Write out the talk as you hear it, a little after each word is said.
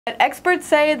Experts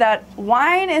say that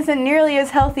wine isn't nearly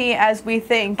as healthy as we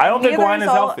think. I don't think wine is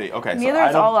healthy. Okay, neither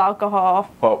is all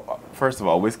alcohol. Well, first of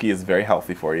all, whiskey is very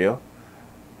healthy for you.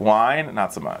 Wine,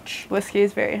 not so much. Whiskey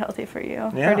is very healthy for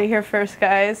you. Yeah. Heard it here first,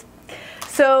 guys.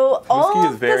 So all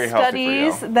of the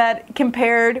studies that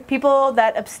compared people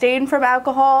that abstain from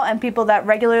alcohol and people that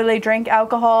regularly drink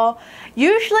alcohol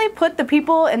usually put the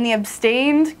people in the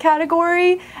abstained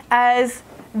category as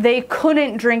they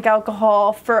couldn't drink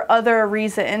alcohol for other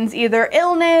reasons, either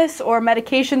illness or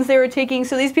medications they were taking.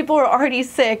 So these people were already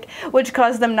sick, which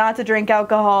caused them not to drink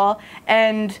alcohol,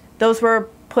 and those were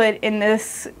put in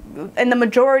the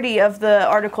majority of the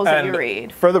articles that you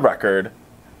read. For the record,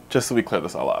 just so we clear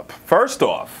this all up, first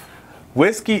off,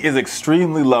 whiskey is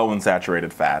extremely low in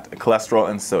saturated fat, cholesterol,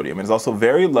 and sodium. It is also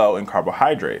very low in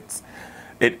carbohydrates.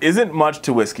 It isn't much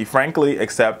to whiskey, frankly,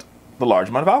 except the large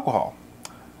amount of alcohol.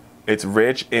 It's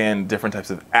rich in different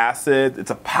types of acids. It's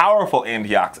a powerful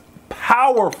antioxidant.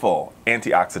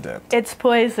 It's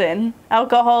poison.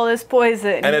 Alcohol is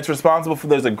poison. And it's responsible for,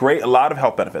 there's a lot of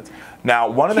health benefits. Now,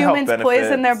 one of the health benefits... Humans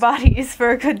poison their bodies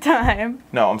for a good time.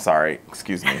 No, I'm sorry.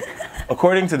 Excuse me.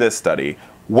 According to this study,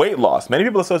 weight loss. Many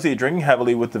people associate drinking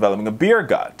heavily with developing a beer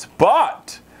gut.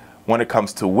 But when it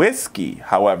comes to whiskey,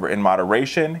 however, in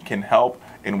moderation, can help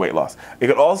in weight loss. It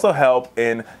could also help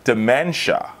in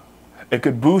dementia. It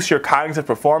could boost your cognitive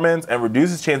performance and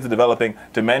reduce the chance of developing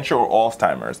dementia or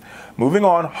Alzheimer's. Moving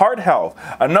on, heart health.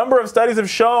 A number of studies have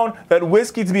shown that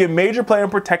whiskey to be a major player in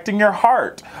protecting your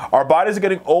heart. Our bodies are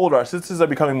getting older, our systems are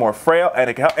becoming more frail, and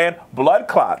it can help, and blood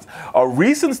clots. A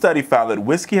recent study found that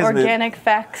whiskey has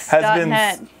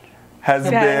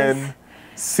been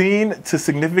seen to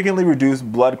significantly reduce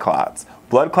blood clots.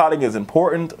 Blood clotting is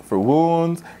important for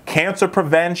wounds, cancer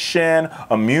prevention,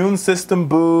 immune system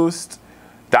boost,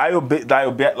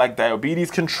 diabetes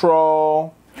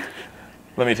control.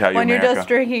 Let me tell you, when America, you're just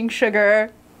drinking sugar.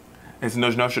 It's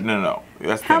no.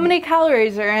 That's how many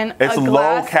calories are in it's a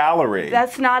glass? Low calorie.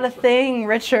 That's not a thing,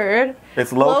 Richard.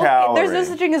 It's low calorie. There's no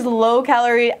such thing as low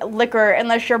calorie liquor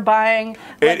unless you're buying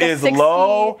like it is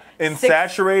low in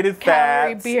saturated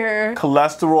fats, beer,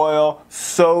 cholesterol,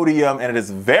 sodium, and it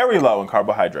is very low in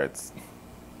carbohydrates.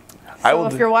 So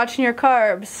if you're watching your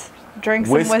carbs, drink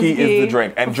some whiskey. Whiskey is the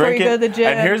drink. And drink it. You go to the gym.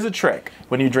 And here's the trick.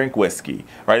 When you drink whiskey,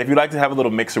 right? If you like to have a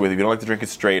little mixer with it, if you don't like to drink it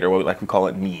straight, or what like we call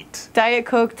it, neat. Diet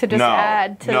Coke to just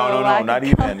add to No, not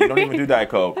even. You don't even do Diet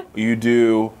Coke. You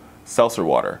do seltzer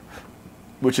water,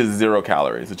 which is 0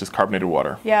 calories. It's just carbonated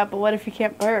water. Yeah, but what if you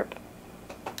can't burp?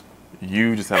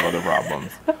 You just have other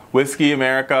problems. Whiskey,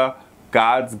 America,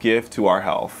 God's gift to our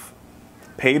health.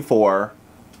 Paid for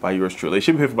by yours truly. They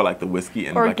should be paid for by like the whiskey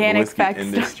and like the whiskey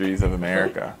industries of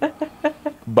America.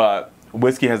 But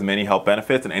whiskey has many health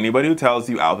benefits, and anybody who tells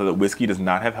you out there that whiskey does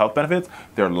not have health benefits,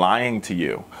 they're lying to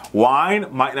you. Wine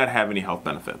might not have any health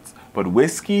benefits, but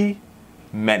whiskey,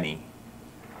 many.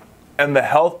 And the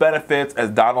health benefits, as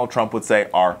Donald Trump would say,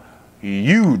 are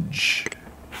huge.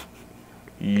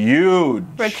 Huge.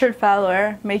 Richard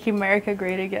Fowler, making America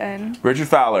great again. Richard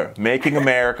Fowler, making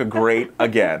America great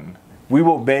again. We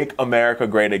will make America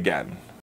great again.